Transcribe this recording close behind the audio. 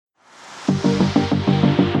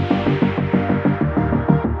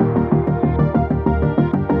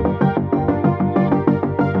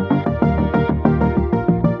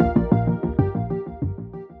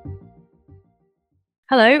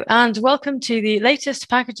Hello, and welcome to the latest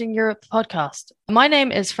Packaging Europe podcast. My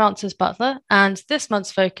name is Frances Butler, and this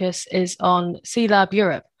month's focus is on C-Lab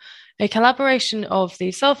Europe, a collaboration of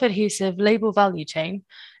the self-adhesive label value chain,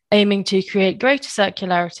 aiming to create greater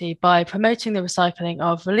circularity by promoting the recycling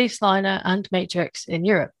of release liner and matrix in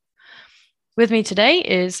Europe. With me today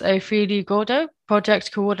is Ophelia Gordo,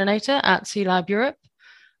 Project Coordinator at C-Lab Europe,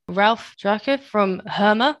 Ralph Drake from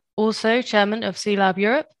Herma, also Chairman of C-Lab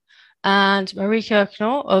Europe, and Marika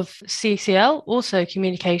Knorr of CCL, also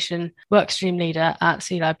Communication Workstream Leader at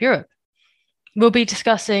C-Lab Europe. We'll be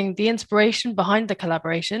discussing the inspiration behind the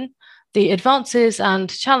collaboration, the advances and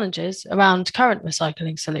challenges around current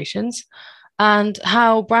recycling solutions, and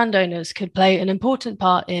how brand owners could play an important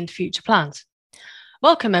part in future plans.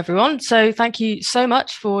 Welcome, everyone. So thank you so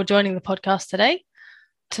much for joining the podcast today.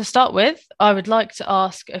 To start with, I would like to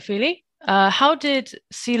ask Ophelia, how did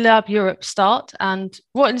C-Lab Europe start and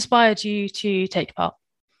what inspired you to take part?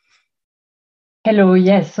 Hello,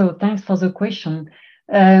 yes, so thanks for the question.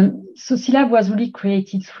 So C-Lab was really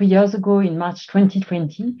created 3 years ago in March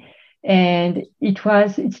 2020, and it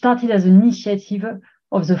started as an initiative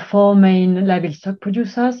of the 4 main label stock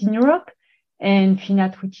producers in Europe and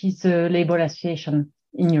FINAT, which is the label association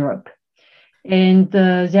in Europe. And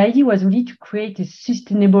the idea was really to create a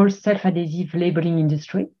sustainable self-adhesive labeling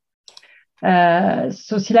industry.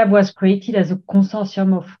 So C-Lab was created as a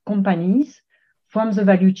consortium of companies from the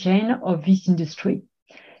value chain of this industry.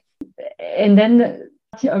 And then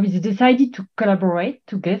we decided to collaborate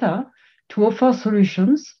together to offer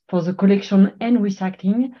solutions for the collection and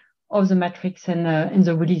recycling of the matrix and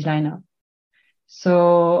the release liner.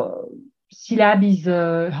 So C-Lab is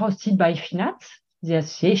hosted by FINAT, the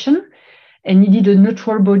association, and needed a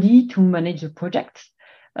neutral body to manage the project.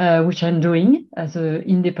 Which I'm doing as an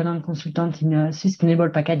independent consultant in sustainable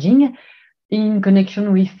packaging in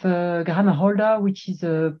connection with Graham Holder, which is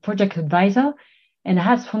a project advisor and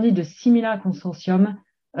has founded a similar consortium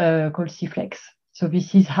called CFlex. So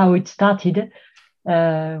this is how it started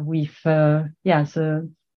with the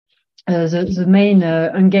main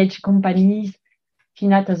engaged companies,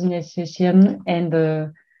 FINAT as an association,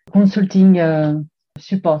 and consulting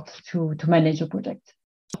support to manage the project.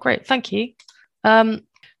 Great, thank you.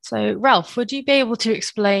 So, Ralph, would you be able to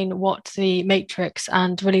explain what the matrix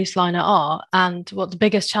and release liner are and what the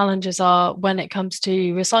biggest challenges are when it comes to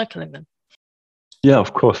recycling them? Yeah,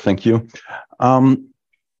 of course. Thank you. I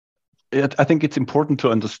think it's important to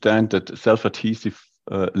understand that self-adhesive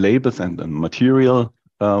labels and the material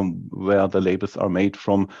where the labels are made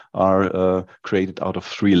from are created out of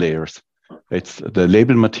 3 layers. It's the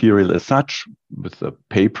label material as such, with the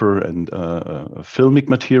paper and filmic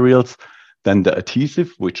materials, then the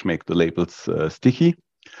adhesive, which make the labels sticky,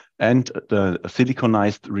 and the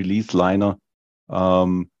siliconized release liner,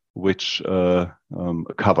 which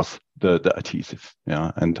covers the adhesive.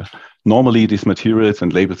 Yeah, and normally these materials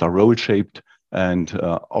and labels are roll-shaped and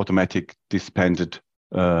automatic dispensed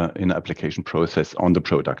in the application process on the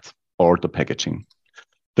products or the packaging.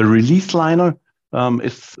 The release liner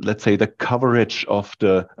is, let's say, the coverage of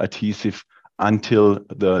the adhesive until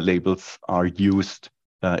the labels are used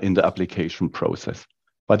in the application process.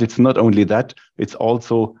 But it's not only that, it's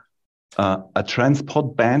also a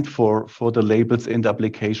transport band for the labels in the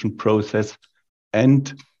application process.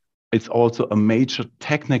 And it's also a major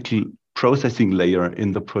technical processing layer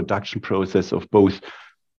in the production process of both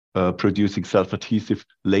producing self-adhesive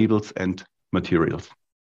labels and materials.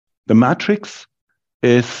 The matrix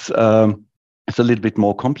is a little bit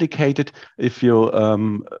more complicated. If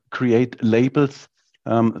you create labels,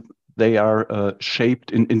 they are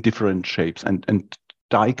shaped in different shapes and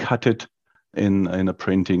die-cutted in a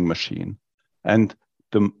printing machine. And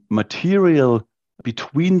the material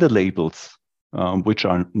between the labels, which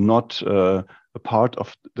are not a part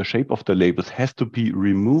of the shape of the labels, has to be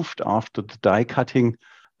removed after the die cutting.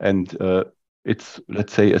 And it's,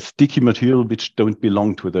 let's say, a sticky material which don't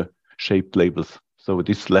belong to the shaped labels. So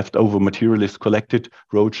this leftover material is collected,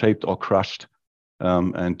 roll-shaped or crushed,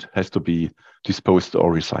 and has to be disposed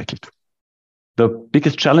or recycled. The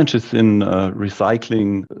biggest challenges in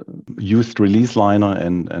recycling used release liner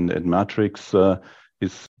and matrix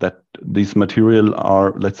is that these material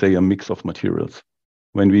are, let's say, a mix of materials.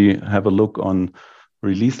 When we have a look on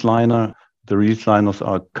release liner, the release liners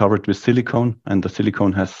are covered with silicone, and the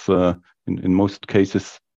silicone has, in most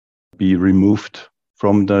cases, be removed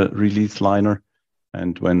from the release liner.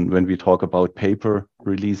 And when we talk about paper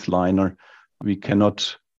release liner, we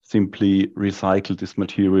cannot simply recycle this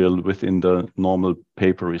material within the normal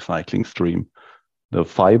paper recycling stream. The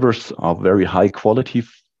fibers are very high quality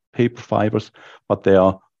paper fibers, but they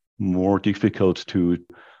are more difficult to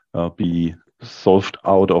be solved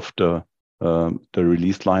out of the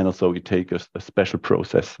release liner. So it takes a special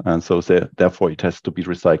process, and so therefore it has to be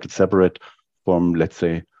recycled separate from, let's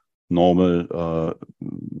say, normal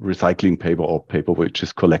recycling paper or paper which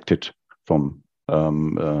is collected from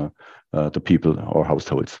the people or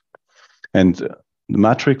households. And the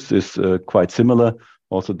matrix is quite similar.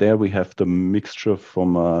 Also there we have the mixture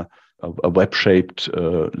from a web-shaped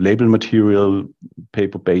label material,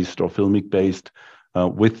 paper-based or filmic-based,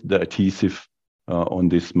 with the adhesive on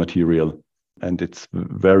this material. And it's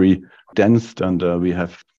very dense, and we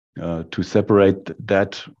have to separate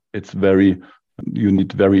that. You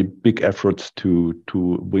need very big efforts to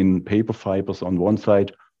win paper fibers on one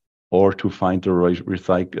side, or to find the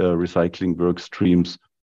recycling work streams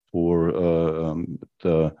for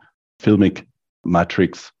the filmic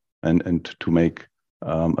matrix, and to make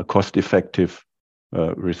a cost-effective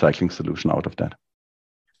recycling solution out of that.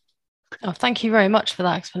 Oh, thank you very much for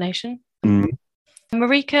that explanation. Mm.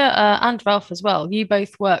 Marika and Ralph as well, you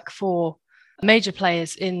both work for major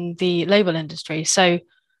players in the label industry. So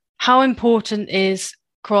how important is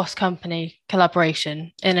cross-company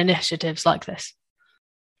collaboration in initiatives like this?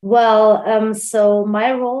 Well, so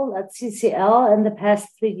my role at CCL in the past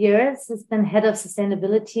 3 years has been head of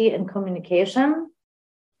sustainability and communication.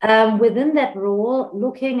 Within that role,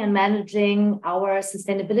 looking and managing our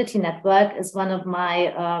sustainability network is one of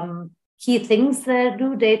my key things that I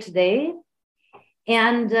do day to day.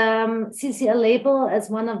 And CCL Label, as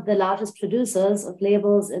one of the largest producers of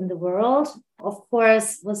labels in the world, of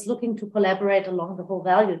course, was looking to collaborate along the whole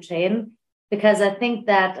value chain, because I think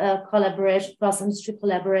that collaboration, cross-industry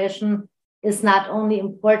collaboration, is not only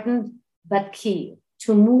important, but key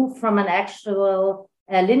to move from an actual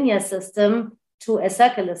linear system to a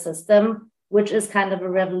circular system, which is kind of a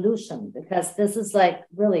revolution, because this is like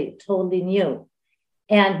really totally new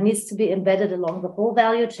and needs to be embedded along the whole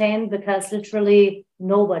value chain, because literally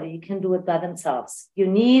nobody can do it by themselves. You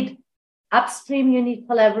need upstream, you need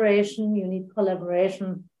collaboration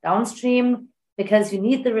downstream, because you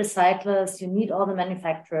need the recyclers, you need all the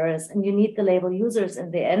manufacturers, and you need the label users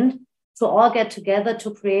in the end to all get together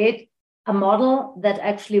to create a model that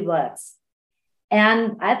actually works.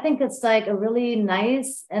 And I think it's like a really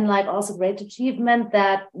nice and like also great achievement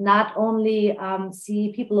that not only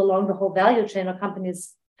see people along the whole value chain or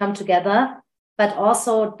companies come together, but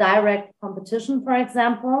also direct competition, for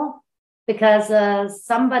example, because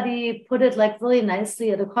somebody put it like really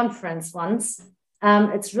nicely at a conference once.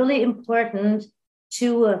 It's really important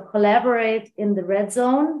to collaborate in the red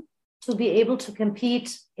zone to be able to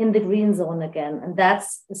compete in the green zone again. And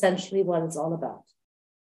that's essentially what it's all about.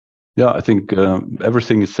 Yeah, I think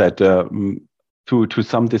everything is said. To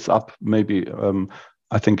sum this up, maybe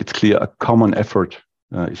I think it's clear a common effort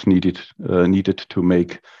is needed to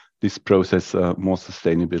make this process more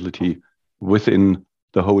sustainability within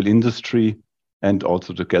the whole industry, and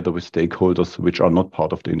also together with stakeholders which are not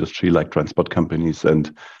part of the industry, like transport companies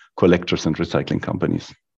and collectors and recycling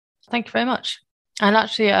companies. Thank you very much. And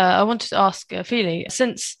actually, I wanted to ask Fili,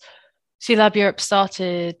 since C-Lab Europe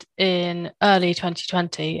started in early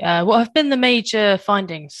 2020, what have been the major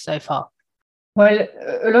findings so far? Well,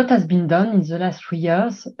 a lot has been done in the last 3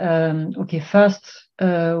 years. First,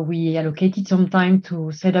 we allocated some time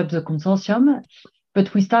to set up the consortium,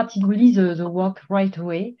 but we started really the work right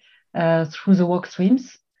away through the work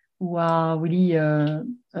streams, who are really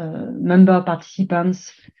member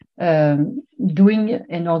participants doing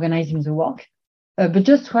and organizing the work. But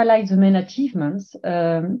just to highlight the main achievements,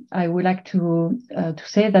 I would like to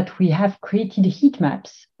say that we have created heat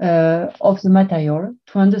maps of the material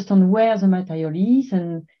to understand where the material is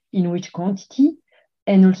and in which quantity,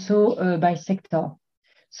 and also by sector.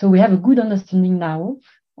 So we have a good understanding now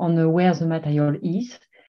on where the material is,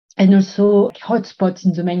 and also hotspots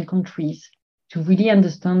in the main countries to really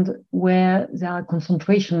understand where there are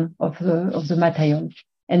concentration of the material.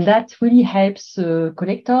 And that really helps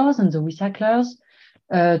collectors and the recyclers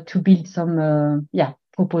to build some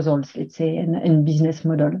proposals, let's say, and business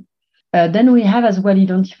model. Then we have as well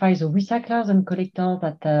identified the recyclers and collectors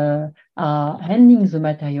that are handling the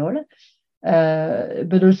material,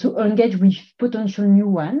 but also engage with potential new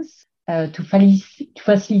ones to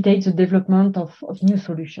facilitate the development of new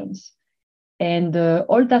solutions. And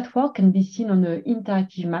all that work can be seen on an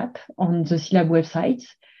interactive map on the C-Lab website,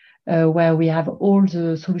 where we have all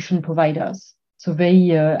the solution providers. So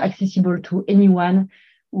very accessible to anyone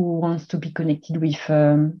who wants to be connected with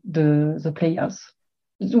the players.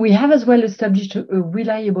 We have as well established a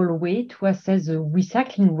reliable way to assess the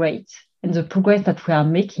recycling rate and the progress that we are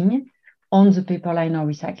making on the paper liner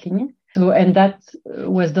recycling. And that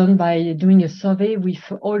was done by doing a survey with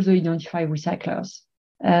all the identified recyclers.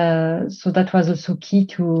 So that was also key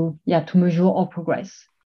to measure our progress.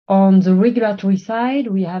 On the regulatory side,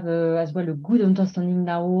 we have as well a good understanding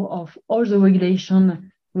now of all the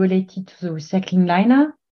regulation related to the recycling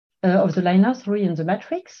liner, and the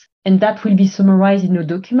matrix. And that will be summarized in a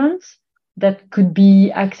document that could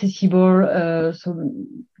be accessible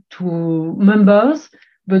to members,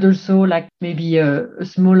 but also like maybe a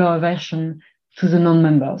smaller version to the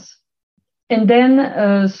non-members. And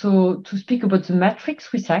then, so to speak about the matrix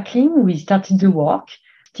recycling, we started the work,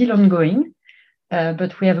 still ongoing,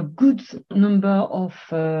 but we have a good number of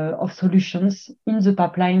solutions in the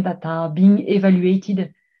pipeline that are being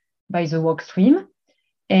evaluated by the work stream.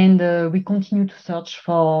 And we continue to search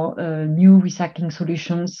for new recycling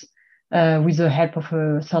solutions with the help of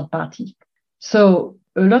a third party. So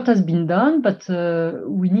a lot has been done, but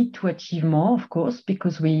we need to achieve more, of course,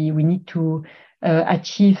 because we need to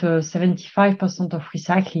achieve 75% of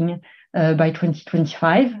recycling by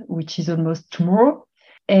 2025, which is almost tomorrow.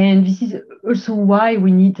 And this is also why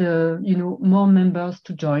we need, more members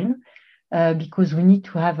to join, because we need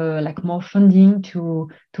to have more funding to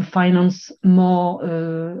finance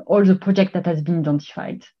more all the project that has been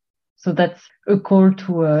identified. So that's a call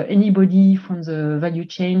to anybody from the value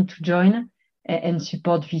chain to join and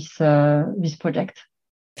support this project.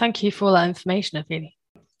 Thank you for all that information, Ophelie.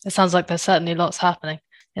 It sounds like there's certainly lots happening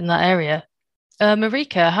in that area.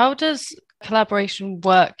 Marika, how does collaboration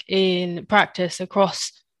work in practice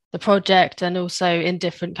across the project and also in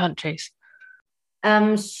different countries?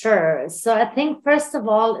 Sure. So I think, first of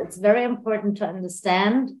all, it's very important to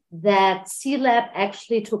understand that C-Lab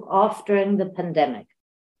actually took off during the pandemic.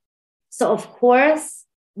 So, of course,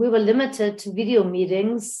 we were limited to video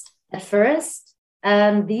meetings at first,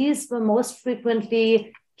 and these were most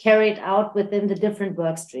frequently carried out within the different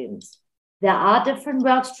work streams. There are different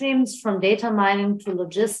work streams from data mining to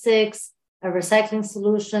logistics, recycling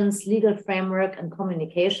solutions, legal framework, and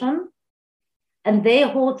communication. And they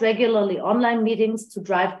hold regularly online meetings to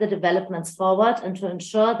drive the developments forward and to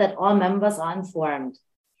ensure that all members are informed.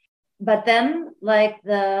 But then,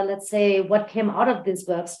 let's say, what came out of these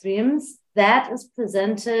work streams, that is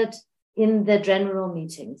presented in the general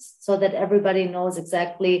meetings so that everybody knows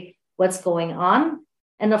exactly what's going on.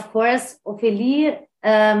 And of course, Ophelie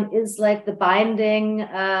is like the binding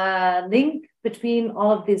link between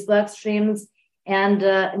all of these work streams and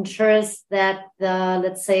ensures that the,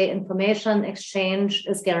 let's say, information exchange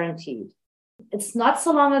is guaranteed. It's not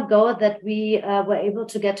so long ago that we were able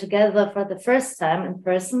to get together for the first time in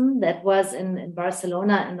person. That was in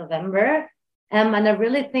Barcelona in November. And I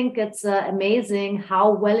really think it's amazing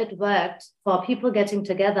how well it worked for people getting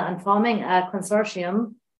together and forming a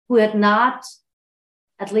consortium who had not,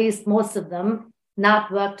 at least most of them,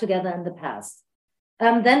 not worked together in the past.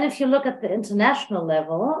 Then if you look at the international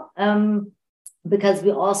level, because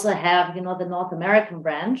we also have, the North American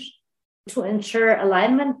branch, to ensure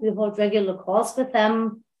alignment, we hold regular calls with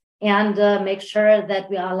them and make sure that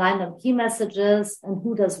we are aligned on key messages and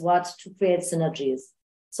who does what to create synergies.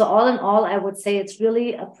 So all in all, I would say it's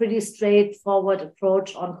really a pretty straightforward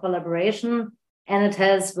approach on collaboration, and it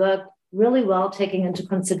has worked really well, taking into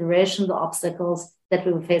consideration the obstacles that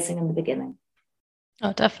we were facing in the beginning.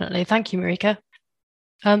 Oh, definitely. Thank you, Marika.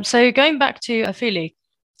 So going back to Ophelie,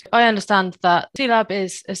 I understand that C-Lab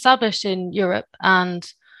is established in Europe and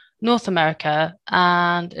North America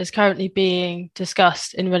and is currently being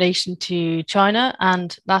discussed in relation to China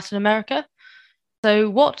and Latin America. So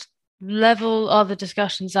what level are the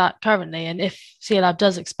discussions at currently? And if C-Lab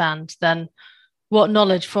does expand, then what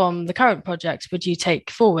knowledge from the current project would you take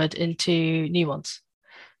forward into new ones?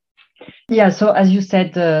 Yeah, so as you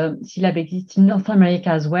said, C-Lab exists in North America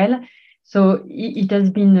as well. So it has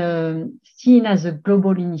been seen as a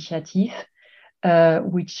global initiative,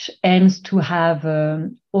 which aims to have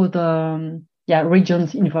other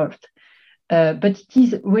regions involved. But it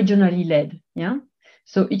is regionally led, yeah?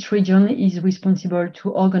 So each region is responsible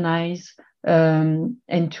to organize and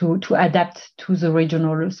to adapt to the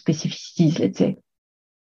regional specificities, let's say.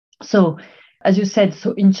 So as you said,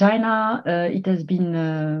 so in China, it has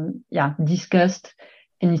been discussed,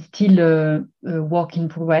 and it's still a work in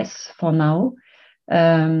progress for now.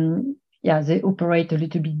 They operate a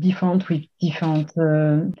little bit different with different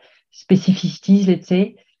specificities, let's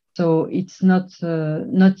say. So it's not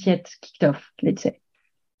yet kicked off, let's say.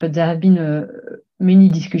 But there have been many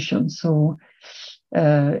discussions, so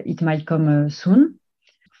it might come soon.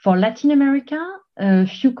 For Latin America, a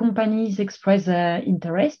few companies express their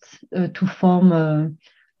interest to form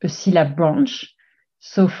a C-Lab branch.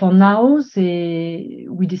 So for now,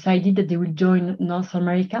 we decided that they will join North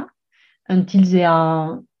America until there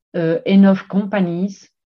are enough companies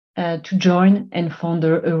to join and found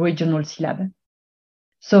a regional C-Lab.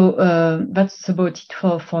 So that's about it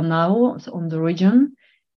for now on the region.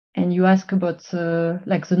 And you ask about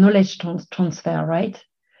like the knowledge transfer, right?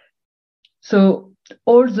 So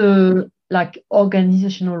all the like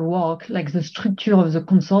organizational work, like the structure of the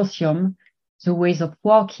consortium, the ways of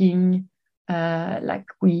working, like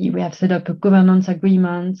we have set up a governance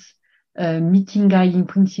agreement, meeting guiding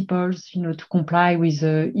principles, to comply with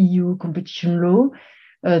the EU competition law.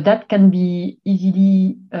 That can be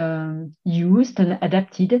easily used and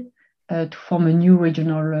adapted to form a new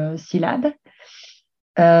regional C-Lab.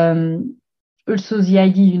 Also the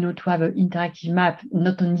idea, to have an interactive map,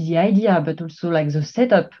 not only the idea, but also like the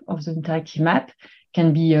setup of the interactive map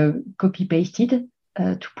can be copy-pasted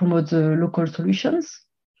to promote the local solutions.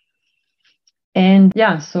 And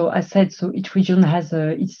yeah, so as said, so each region has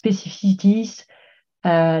its specificities,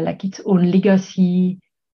 like its own legacy,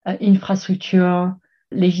 infrastructure,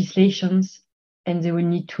 legislations, and they will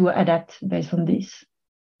need to adapt based on this.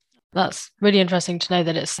 That's really interesting to know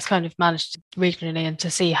that it's kind of managed regionally and to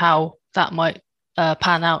see how that might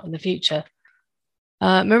pan out in the future.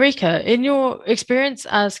 Marika, in your experience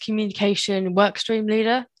as communication workstream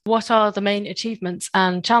leader, what are the main achievements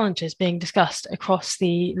and challenges being discussed across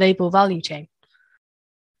the label value chain?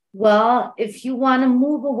 Well, if you want to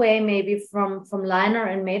move away maybe from liner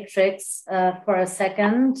and matrix for a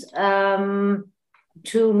second,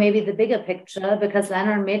 to maybe the bigger picture, because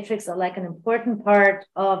liner and matrix are like an important part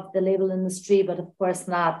of the label industry, but of course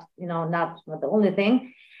not the only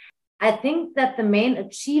thing. I think that the main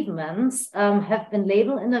achievements have been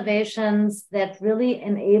label innovations that really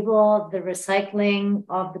enable the recycling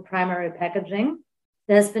of the primary packaging.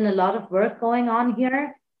 There's been a lot of work going on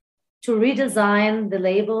here to redesign the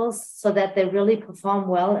labels so that they really perform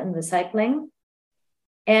well in recycling.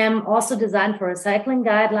 And also design for recycling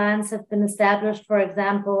guidelines have been established, for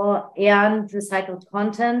example, and recycled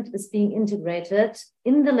content is being integrated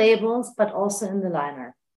in the labels, but also in the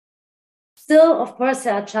liner. Still, of course,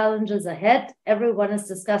 there are challenges ahead. Everyone is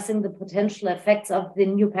discussing the potential effects of the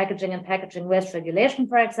new packaging and packaging waste regulation,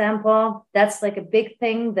 for example. That's like a big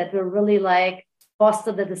thing that will really like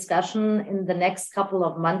foster the discussion in the next couple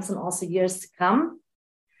of months and also years to come.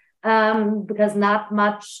 Because not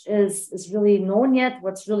much is really known yet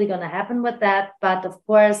what's really going to happen with that. But of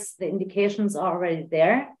course, the indications are already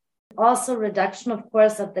there. Also reduction, of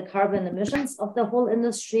course, of the carbon emissions of the whole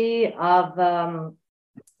industry of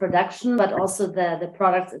production, but also the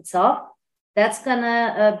products itself. That's going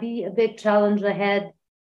to be a big challenge ahead.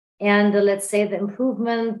 And let's say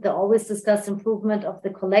the always discussed improvement of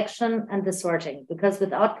the collection and the sorting, because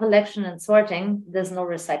without collection and sorting, there's no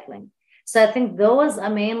recycling. So I think those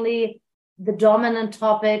are mainly the dominant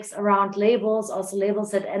topics around labels, also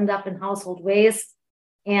labels that end up in household waste.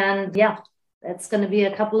 And yeah, it's going to be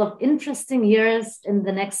a couple of interesting years in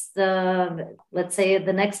the next, let's say,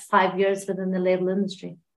 the next 5 years within the label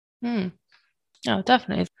industry. Oh,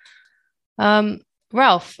 definitely.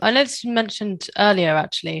 Ralph, I noticed you mentioned earlier,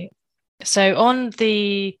 actually. So on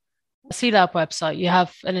the C-Lab website, you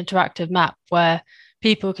have an interactive map where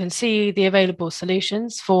people can see the available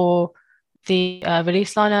solutions for the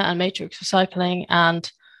release liner and matrix recycling. And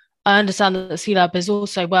I understand that the C-Lab is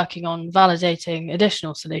also working on validating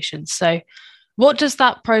additional solutions. So what does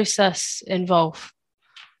that process involve?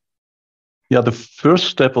 Yeah, the first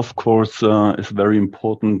step, of course, is very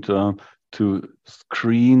important to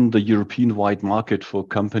screen the European-wide market for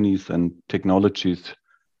companies and technologies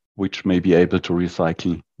which may be able to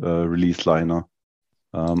recycle release liner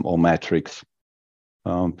or matrix.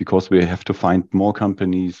 Because we have to find more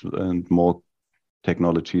companies and more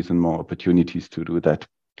technologies and more opportunities to do that.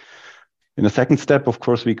 In a second step, of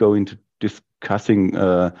course, we go into discussion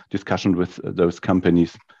with those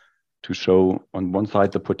companies to show on one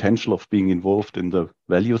side the potential of being involved in the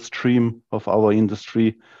value stream of our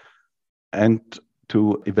industry and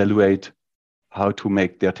to evaluate how to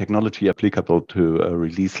make their technology applicable to a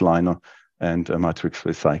release liner and a matrix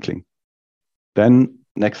recycling. Then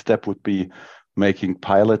next step would be making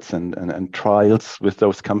pilots and trials with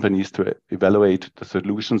those companies to evaluate the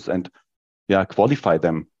solutions and qualify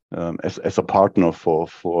them as a partner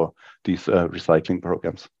for these recycling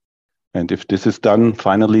programs. And if this is done,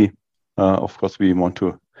 finally, of course, we want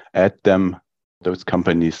to add those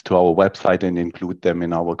companies to our website and include them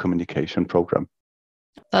in our communication program.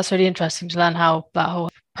 That's really interesting to learn how that whole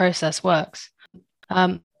process works.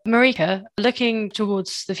 Marika, looking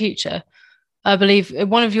towards the future, I believe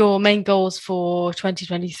one of your main goals for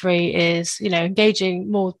 2023 is,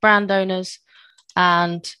 engaging more brand owners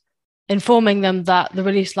and informing them that the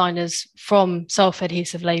release liners from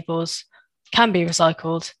self-adhesive labels can be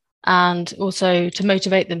recycled and also to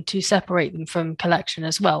motivate them to separate them from collection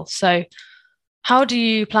as well. So how do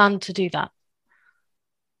you plan to do that?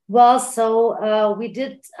 Well, so we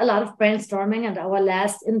did a lot of brainstorming at our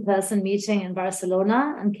last in-person meeting in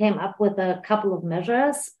Barcelona and came up with a couple of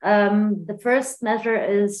measures. The first measure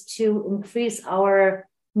is to increase our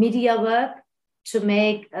media work to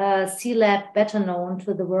make C-Lab better known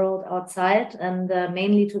to the world outside and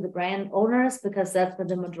mainly to the brand owners, because that's where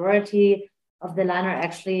the majority of the liner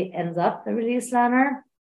actually ends up, the release liner.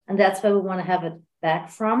 And that's where we want to have it back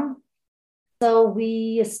from. So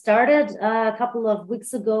we started a couple of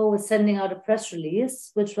weeks ago with sending out a press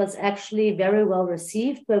release, which was actually very well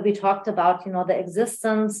received, where we talked about, the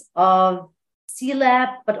existence of C-Lab,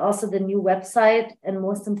 but also the new website, and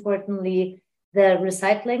most importantly, the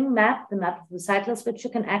recycling map, the map of recyclers, which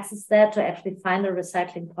you can access there to actually find a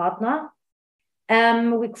recycling partner.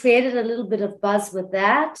 We created a little bit of buzz with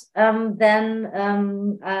that. Then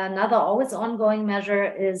another always ongoing measure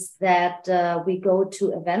is that we go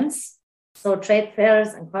to events. So trade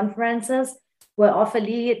fairs and conferences, where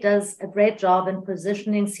Ophelie does a great job in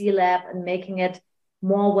positioning C-Lab and making it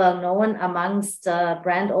more well-known amongst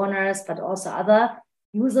brand owners, but also other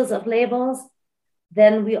users of labels.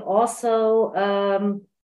 Then we also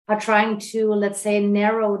are trying to, let's say,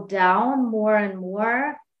 narrow down more and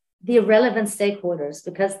more the relevant stakeholders,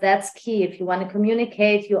 because that's key. If you want to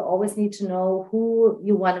communicate, you always need to know who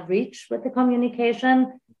you want to reach with the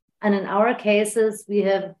communication. And in our cases, we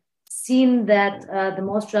have seen that the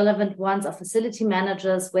most relevant ones are facility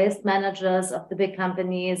managers, waste managers of the big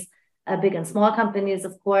companies, big and small companies,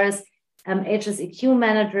 of course, HSEQ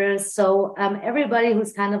managers. So everybody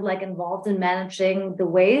who's kind of like involved in managing the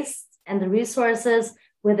waste and the resources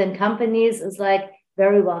within companies is like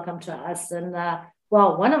very welcome to us. And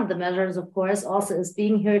well, one of the measures, of course, also is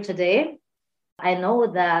being here today. I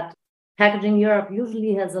know that Packaging Europe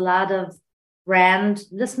usually has a lot of brand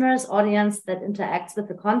listeners, audience that interacts with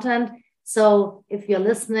the content. So if you're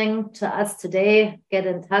listening to us today, get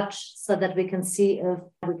in touch so that we can see if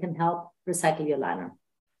we can help recycle your liner.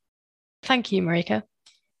 Thank you, Marika.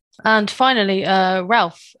 And finally,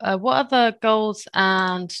 Ralph, what other goals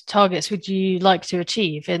and targets would you like to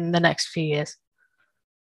achieve in the next few years?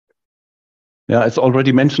 Yeah, it's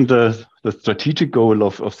already mentioned the strategic goal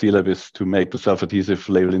of C-Lab is to make the self-adhesive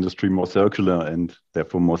label industry more circular and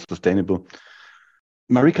therefore more sustainable.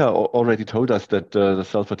 Marika already told us that the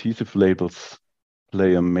self-adhesive labels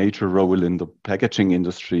play a major role in the packaging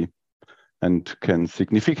industry and can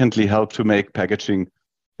significantly help to make packaging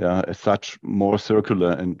as such more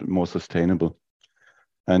circular and more sustainable.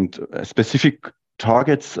 And specific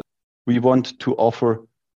targets, we want to offer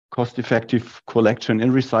cost-effective collection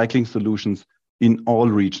and recycling solutions in all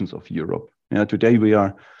regions of Europe. Today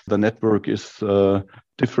the network is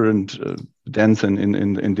different, dense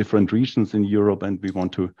in different regions in Europe, and we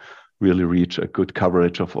want to really reach a good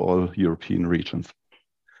coverage of all European regions.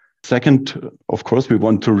 Second, of course, we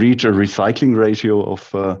want to reach a recycling ratio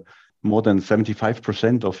of more than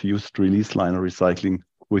 75% of used release liner recycling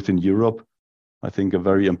within Europe. I think a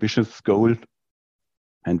very ambitious goal,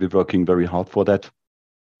 and we're working very hard for that.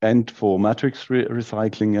 And for matrix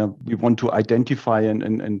recycling, we want to identify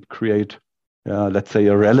and create, let's say,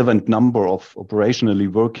 a relevant number of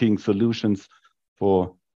operationally working solutions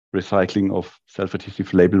for recycling of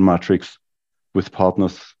self-adhesive label matrix with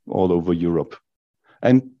partners all over Europe.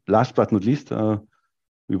 And last but not least,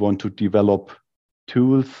 we want to develop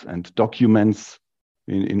tools and documents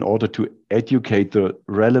in order to educate the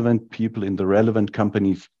relevant people in the relevant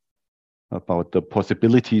companies about the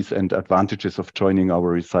possibilities and advantages of joining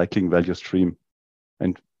our recycling value stream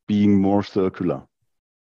and being more circular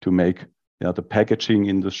to make the packaging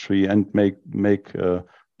industry and make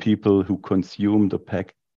people who consume the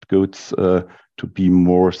packaged goods to be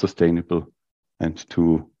more sustainable and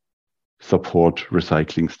to support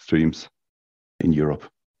recycling streams in Europe.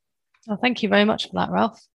 Well, thank you very much for that,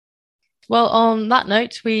 Ralph. Well, on that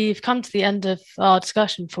note, we've come to the end of our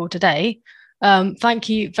discussion for today. Thank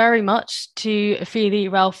you very much to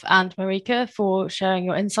Ophelie, Ralph, and Marika for sharing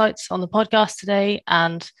your insights on the podcast today,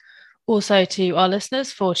 and also to our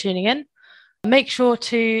listeners for tuning in. Make sure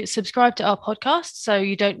to subscribe to our podcast so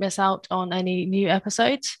you don't miss out on any new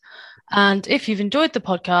episodes. And if you've enjoyed the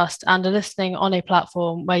podcast and are listening on a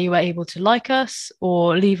platform where you are able to like us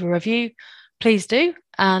or leave a review, please do.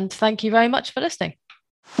 And thank you very much for listening.